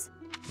snipers.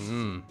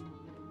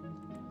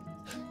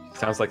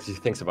 Sounds like she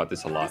thinks about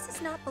this a lot. This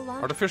does not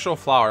belong. Artificial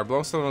flower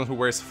belongs to someone who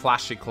wears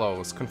flashy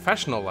clothes.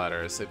 Confessional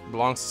letters. It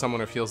belongs to someone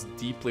who feels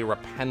deeply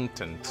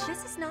repentant.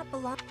 This does not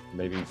belong.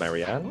 Maybe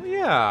Marianne?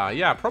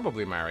 Yeah,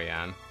 probably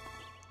Marianne.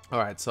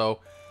 Alright, so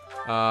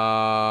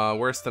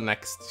where's the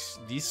next?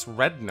 These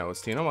red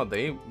notes, do you know what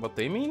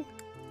they mean?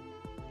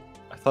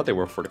 I thought they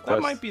were for the quest.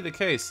 That might be the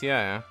case,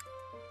 yeah.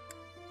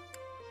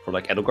 For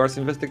like Edelgard's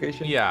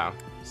investigation? Yeah.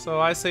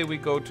 So I say we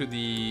go to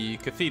the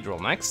cathedral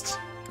next.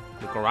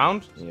 Look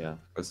around. Yeah,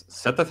 because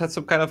Setheth had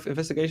some kind of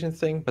investigation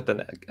thing, but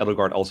then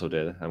Edelgard also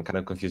did. I'm kind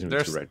of confusing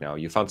the two right now.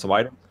 You found some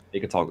item, you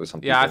can talk to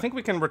some people. Yeah, I think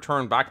we can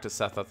return back to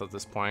Setheth at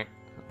this point.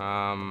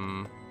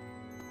 Well,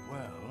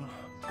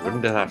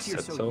 Wouldn't that have 20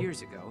 or said so so?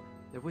 years ago,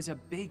 there was a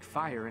big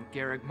fire in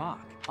Garreg Mach.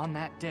 On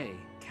that day,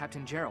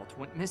 Captain Geralt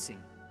went missing.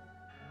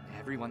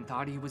 Everyone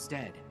thought he was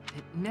dead.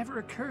 It never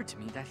occurred to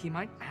me that he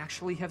might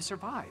actually have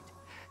survived.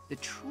 The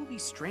truly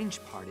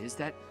strange part is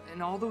that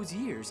in all those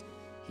years,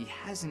 he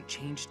hasn't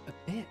changed a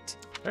bit.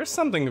 There's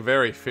something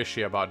very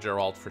fishy about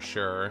Geralt for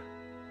sure.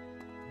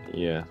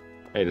 Yeah.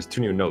 Hey, there's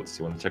 2 new notes.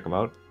 You want to check them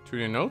out? 2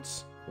 new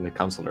notes? In the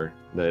counselor.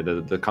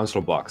 The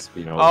counselor box,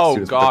 you know. Oh students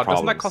with god, their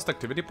doesn't that problems. cost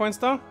activity points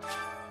though?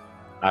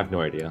 I have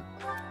no idea.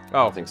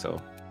 Oh. I think so.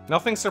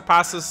 Nothing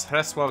surpasses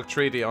Hreswell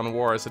Treaty on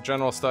War as a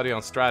general study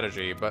on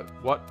strategy, but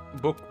what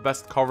book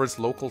best covers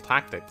local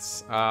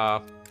tactics?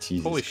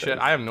 Jesus Holy shit,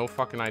 Christ. I have no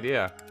fucking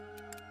idea.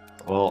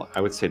 Well,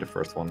 I would say the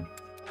first one.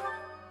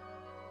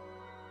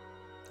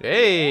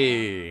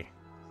 Hey!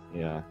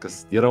 Yeah,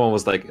 because the other one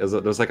was like,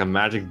 there's like a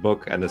magic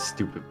book and a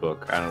stupid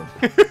book. I don't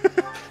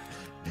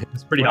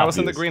It's pretty When I was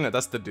in the obvious. green,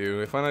 that's the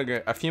do. If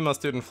a female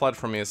student fled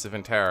from me as if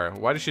in terror.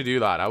 Why did she do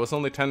that? I was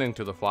only tending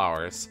to the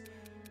flowers.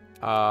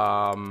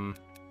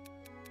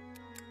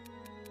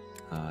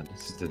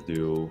 This is the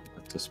do.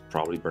 Just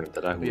probably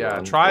Bernadetta. Who Yeah,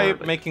 ran, try or,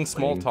 like, making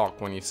small Lane. talk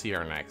when you see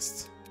her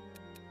next.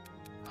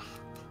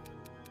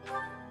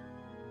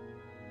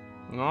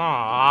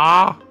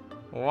 Aww.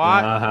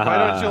 What? Why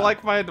don't you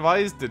like my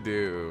advice to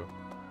do?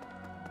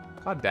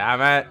 God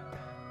damn it.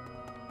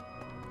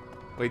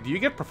 Wait, do you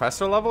get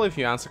professor level if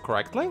you answer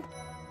correctly?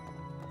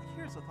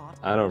 Here's a thought.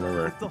 I don't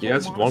remember. With the You whole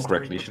answered one monastery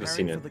correctly. You should have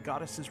preparing seen for it. the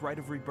goddess's rite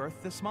of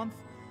rebirth this month,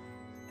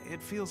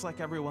 it feels like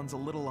everyone's a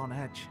little on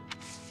edge.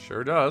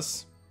 Sure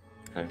does.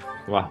 Okay.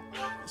 Wow.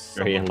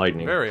 Very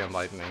enlightening. Very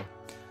enlightening.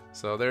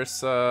 So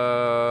there's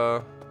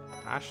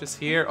Ash is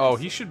here. Oh,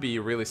 he should be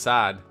really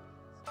sad.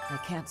 I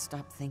can't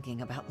stop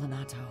thinking about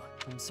Lenato.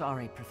 I'm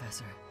sorry,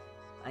 Professor.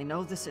 I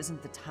know this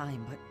isn't the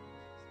time, but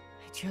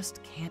I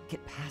just can't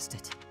get past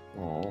it.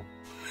 Aw.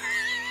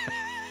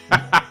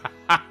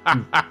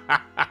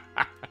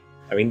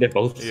 I mean, they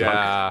both suck.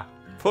 Yeah.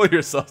 Pull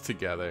yourself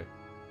together.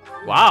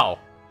 Wow.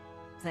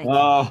 Thank you.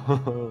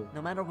 Oh.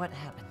 No matter what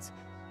happens,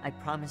 I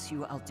promise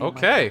you I'll do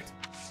Okay.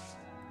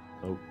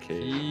 my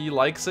Okay. He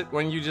likes it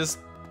when you just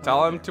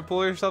tell him to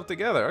pull yourself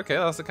together. Okay,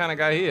 that's the kind of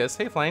guy he is.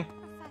 Hey, Flame.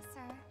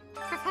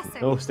 Professor.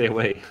 No, stay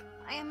away.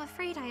 I am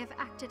afraid I have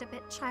acted a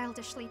bit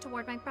childishly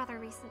toward my brother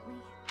recently.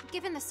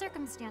 Given the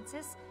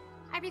circumstances,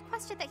 I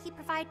requested that he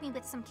provide me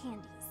with some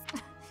candies.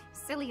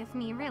 Silly of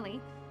me,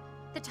 really.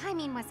 The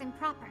timing was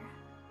improper,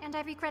 and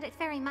I regret it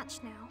very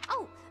much now.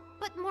 Oh,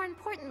 but more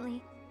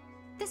importantly,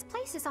 this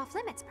place is off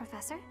limits,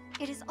 Professor.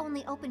 It is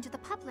only open to the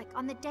public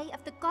on the day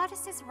of the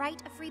goddess's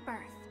rite of rebirth.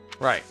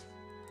 Right.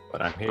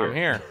 But I'm here. I'm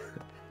here.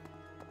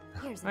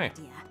 Here's Hey. an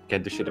idea.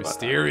 Can't do shit about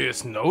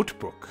Mysterious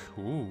notebook.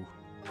 Ooh.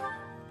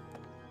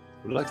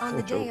 Would like to On tell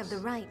the day jokes. of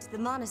the rite, the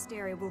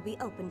monastery will be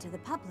open to the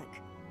public,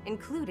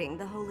 including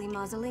the Holy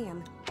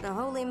Mausoleum. The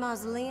Holy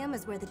Mausoleum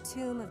is where the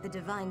tomb of the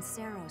divine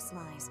Saros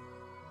lies.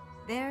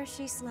 There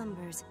she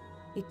slumbers,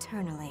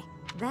 eternally.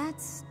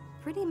 That's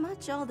pretty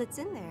much all that's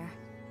in there.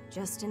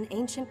 Just an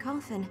ancient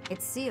coffin.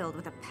 It's sealed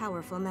with a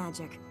powerful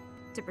magic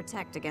to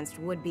protect against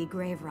would-be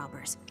grave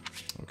robbers.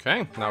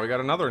 Okay, now we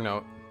got another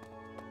note.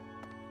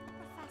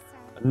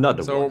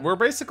 Another so one. We're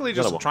basically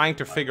just trying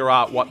to figure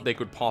out what they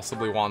could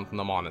possibly want in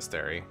the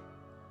monastery.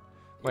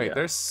 Wait,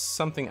 there's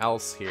something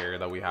else here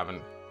that we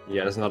haven't...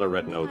 Yeah, there's another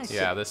red note.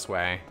 Yeah, this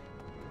way.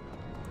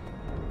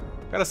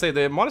 Gotta say,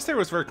 the monastery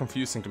was very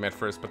confusing to me at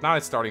first, but now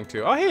it's starting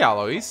to... Oh, hey,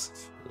 Alois!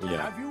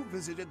 Yeah. Have you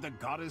visited the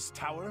Goddess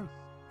Tower?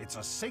 It's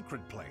a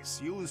sacred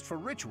place used for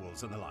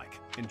rituals and the like.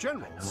 In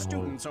general,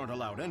 students aren't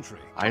allowed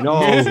entry. I know.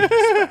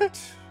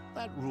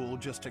 That rule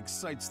just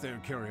excites their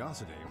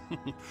curiosity.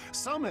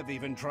 Some have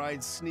even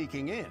tried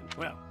sneaking in.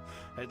 Well,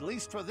 at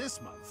least for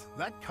this month,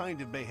 that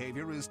kind of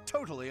behavior is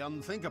totally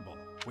unthinkable.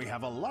 We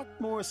have a lot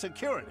more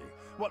security.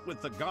 What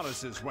with the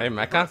Goddess's Hey,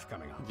 Mecha,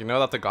 coming up. you know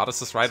that the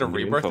Goddess's Rite of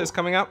Rebirth is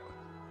coming up?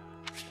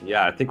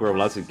 Yeah, I think we're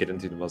allowed to get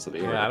into the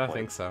mausoleum. Yeah, I don't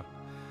think so.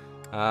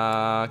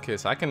 Okay,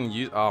 so I can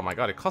use... Oh my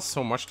god, it costs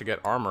so much to get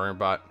armor,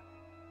 but...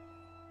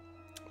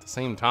 At the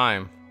same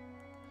time...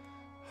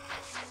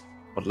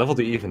 What level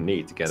do you even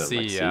need to get it? C,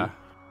 like, yeah.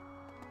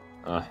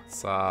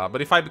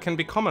 But if I can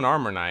become an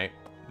armor knight,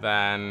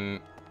 then...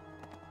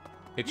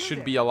 It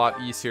should be a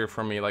lot easier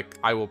for me. Like,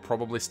 I will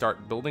probably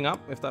start building up,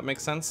 if that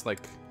makes sense.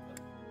 Like,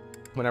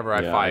 whenever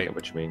I fight. I get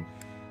what you mean.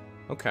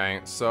 Okay,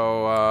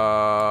 so...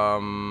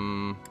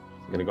 I'm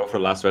gonna go for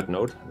the last red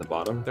note at the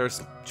bottom.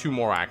 There's 2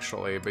 more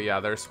actually, but yeah,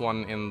 there's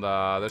one in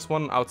the... There's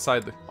one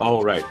outside the...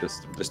 Oh, right,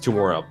 there's 2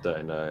 more up there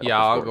in the...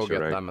 Yeah, I'll go get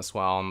them as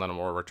well, and then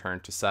we'll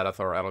return to Seth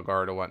or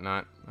Edelgard or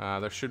whatnot.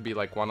 There should be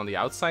like one on the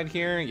outside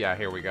here. Yeah,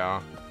 here we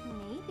go.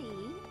 Maybe.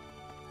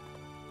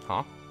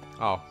 Huh?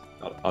 Oh.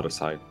 Other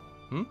side.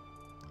 Hmm?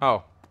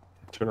 Oh.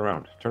 Turn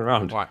around. Turn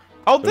around. What?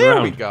 Oh, Turn there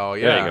around. we go.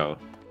 Yeah. There you go.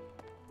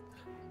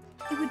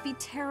 It would be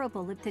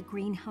terrible if the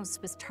greenhouse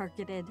was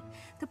targeted.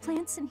 The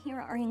plants in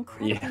here are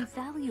incredibly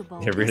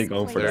valuable. They're really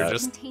going for that. They're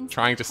just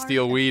trying to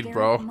steal weed,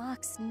 bro. Garreg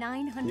Mach's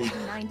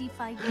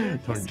 995-year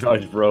Don't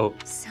judge, bro.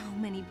 So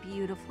many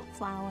beautiful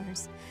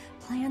flowers,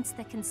 plants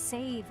that can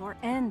save or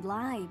end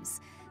lives.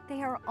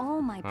 They are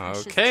all my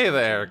precious Okay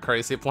there,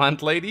 crazy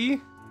plant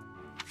lady.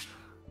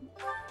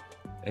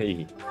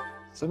 Hey,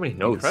 so many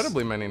notes.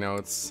 Incredibly many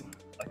notes.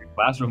 Like a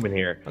classroom in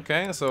here.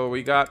 Okay, so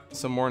we got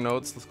some more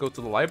notes. Let's go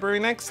to the library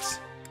next.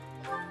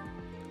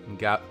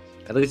 Got.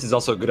 At least it's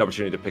also a good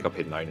opportunity to pick up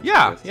hidden items.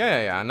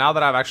 Yeah. Now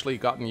that I've actually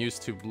gotten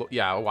used to,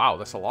 yeah, wow,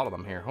 there's a lot of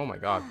them here. Oh my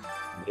god.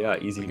 Yeah,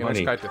 easy Beginner's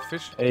money. Guide to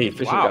fish. Hey,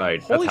 fishing wow.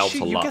 guide. Holy That helps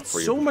shit, a lot you get for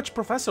so you. much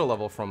professor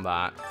level from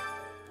that.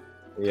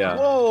 Yeah.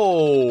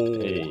 Whoa.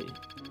 Hey.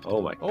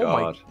 Oh my Oh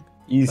god. my.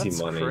 Easy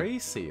That's money.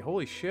 crazy.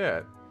 Holy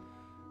shit.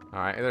 All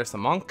right, there's the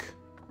monk.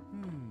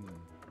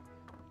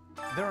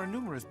 There are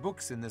numerous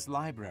books in this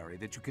library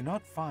that you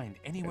cannot find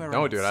anywhere else.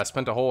 No, dude, I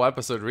spent a whole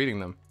episode reading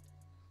them.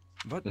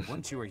 But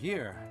once you are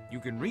here,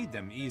 you can read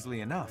them easily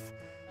enough.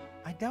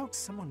 I doubt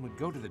someone would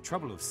go to the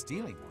trouble of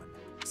stealing one.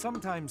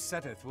 Sometimes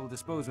Seteth will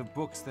dispose of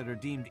books that are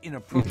deemed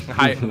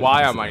inappropriate.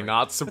 Why am I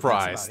not But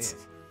surprised? that's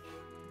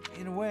about it.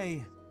 In a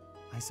way,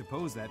 I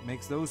suppose that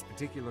makes those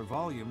particular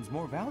volumes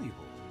more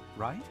valuable,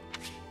 right?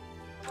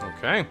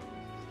 Okay.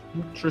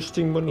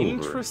 Interesting maneuver.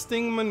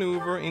 Interesting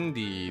maneuver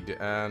indeed.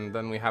 And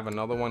then we have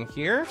another one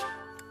here,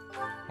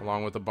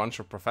 along with a bunch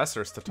of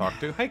professors to talk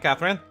to. Hey,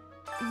 Catherine.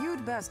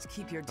 You'd best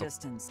keep your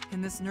distance.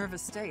 In this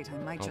nervous state, I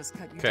might just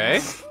cut you Okay.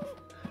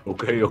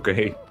 down.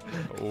 Okay.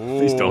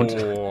 Please don't.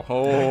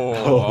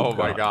 Oh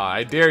my god.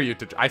 I dare you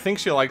to. I think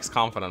she likes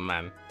confident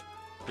men.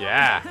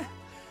 Yeah.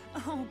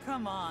 Oh,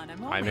 come on.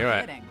 I'm only I knew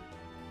it. kidding.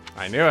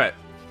 I knew it.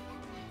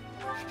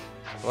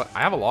 Well, I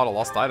have a lot of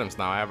lost items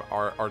now. I have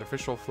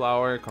artificial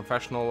flower,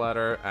 confessional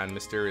letter, and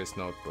mysterious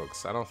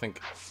notebooks. I don't think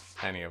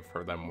any of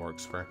them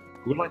works for.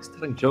 Who likes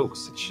telling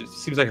jokes? It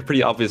seems like a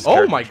pretty obvious.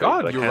 Oh my character trait,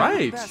 god, but I you're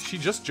can't- right. She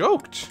just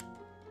joked.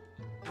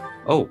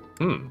 Oh,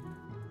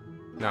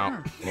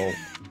 No. Well,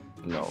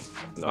 no.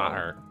 It's not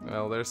her.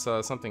 Well, there's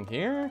something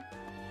here.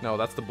 No,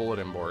 that's the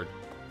bulletin board.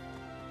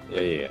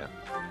 Yeah.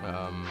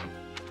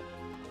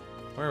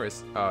 Where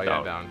is? Oh yeah,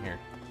 No. down here.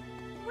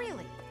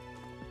 Really?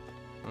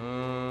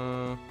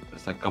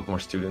 There's like a couple more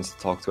students to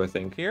talk to, I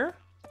think. Here?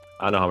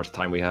 I don't know how much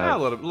time we have. Yeah, a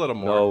little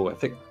more. No, I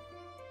think.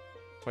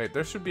 Wait,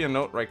 there should be a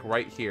note like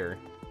right here.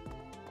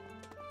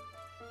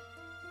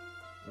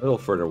 A little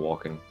further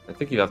walking. I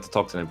think you have to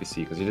talk to an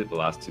NPC because you did the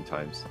last 2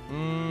 times.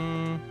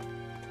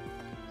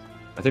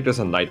 I think there's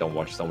a knight on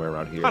watch somewhere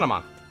around here. Come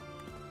on.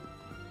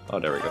 Oh,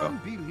 there we go.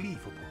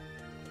 Unbelievable.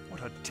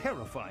 What a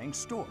terrifying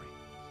story.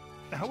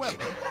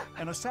 However,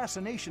 an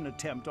assassination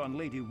attempt on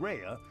Lady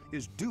Rhea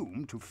is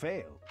doomed to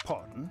fail.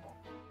 Pardon?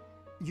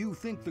 You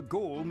think the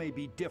goal may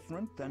be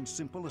different than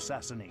simple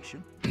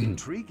assassination?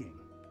 Intriguing.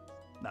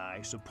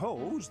 I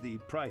suppose the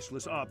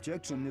priceless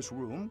objects in this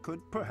room could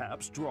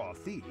perhaps draw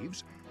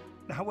thieves.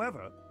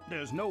 However,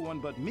 there's no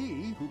one but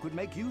me who could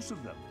make use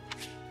of them.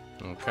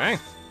 Okay.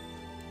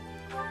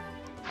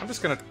 I'm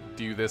just gonna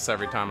do this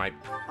every time I.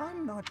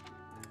 I'm not.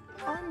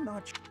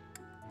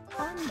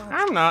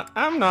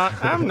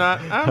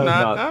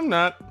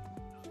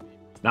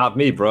 Not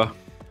me, bro.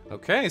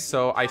 Okay,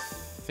 so I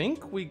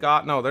think we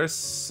got... No,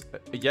 there's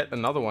yet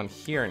another one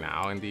here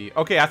now in the...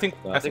 Okay, I think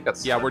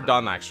that's... Yeah, we're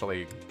done,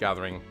 actually,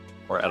 gathering.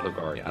 Or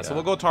Edelgard, yeah. So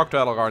we'll go talk to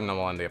Edelgard and then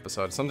we'll end the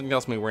episode. Something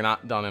tells me we're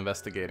not done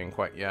investigating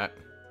quite yet.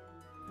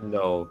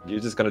 No, you're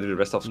just gonna do the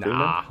rest off screen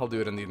Nah, I'll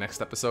do it in the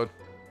next episode.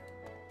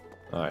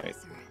 Alright.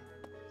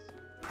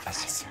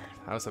 Professor.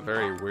 That was a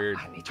very weird...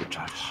 I need your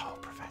judge. Oh,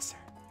 Professor.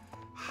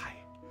 Hi.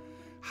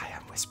 Hi,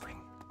 I'm whispering.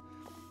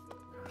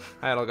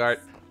 Hi, Edelgard.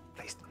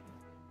 Please.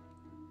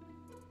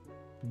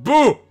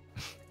 Boo!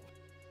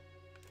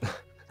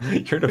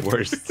 You're the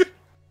worst.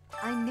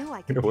 I knew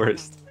I could. You're the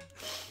worst.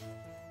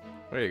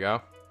 There you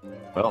go.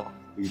 Well,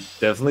 we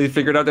definitely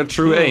figured out their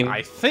true aim.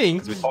 I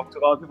think. We talked to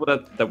a lot of people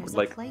that There's was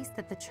like... a place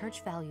that the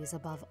church values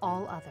above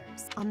all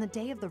others. On the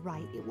day of the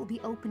rite, it will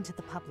be open to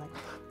the public.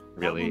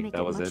 Really?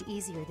 That will make was much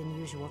easier than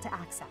usual to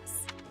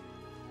access.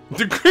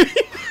 The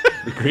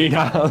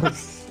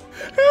greenhouse.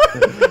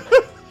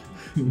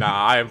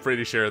 Nah, I am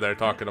pretty sure they're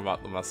talking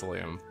about the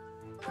mausoleum.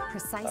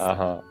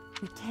 Precisely.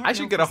 We can't I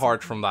should get a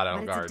heart from that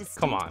Edelgard.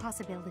 Come on.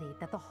 Possibility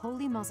that the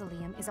holy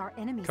mausoleum is our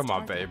enemy's Come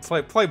on, target.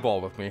 babe. Play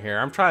ball with me here.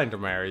 I'm trying to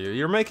marry you.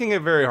 You're making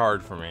it very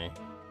hard for me.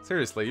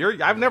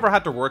 Seriously, I've never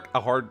had to work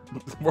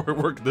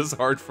this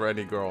hard for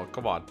any girl.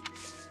 Come on.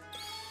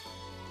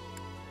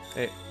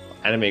 Hey.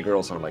 Anime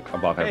girls are like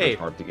above average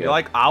hard to get. You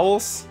like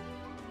owls?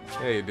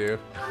 Yeah, you do.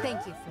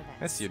 Thank you for that.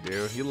 Yes, you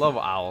do. You love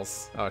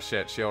owls. Oh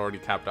shit, she already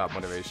tapped out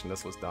motivation.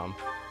 This was dumb.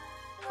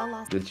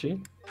 Did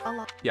she?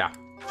 Yeah,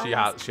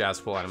 she has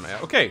full anime.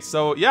 Okay,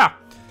 so yeah,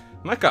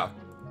 Mecca,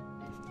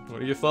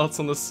 what are your thoughts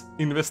on this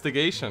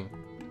investigation?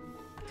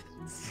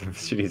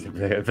 Shittiest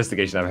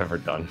investigation I've ever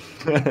done.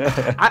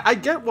 I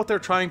get what they're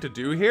trying to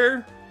do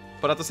here,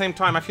 but at the same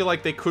time, I feel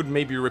like they could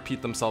maybe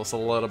repeat themselves a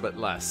little bit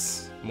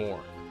more.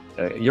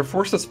 You're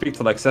forced to speak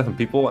to like 7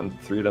 people, and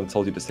 3 of them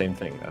told you the same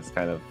thing. That's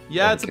kind of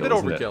it's a bit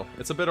overkill.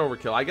 It's a bit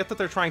overkill. I get that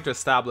they're trying to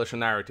establish a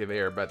narrative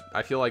here, but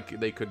I feel like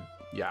they could.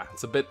 Yeah,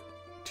 it's a bit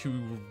too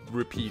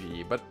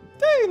repeaty. But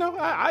you know,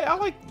 I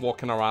like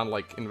walking around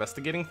like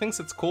investigating things.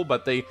 It's cool,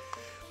 but they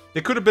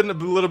could have been a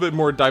little bit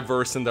more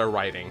diverse in their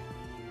writing.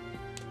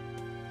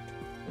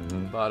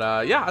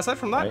 But yeah, aside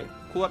from that,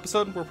 cool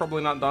episode. We're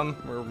probably not done.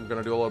 We're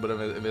gonna do a little bit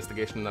of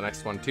investigation in the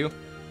next one too.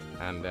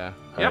 And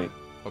yeah.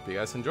 Hope you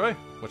guys enjoy.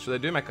 What should I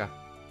do, Mecca?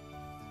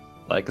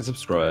 Like and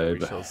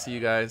subscribe. We shall see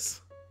you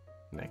guys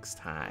next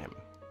time.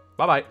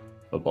 Bye-bye.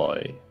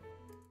 Bye-bye.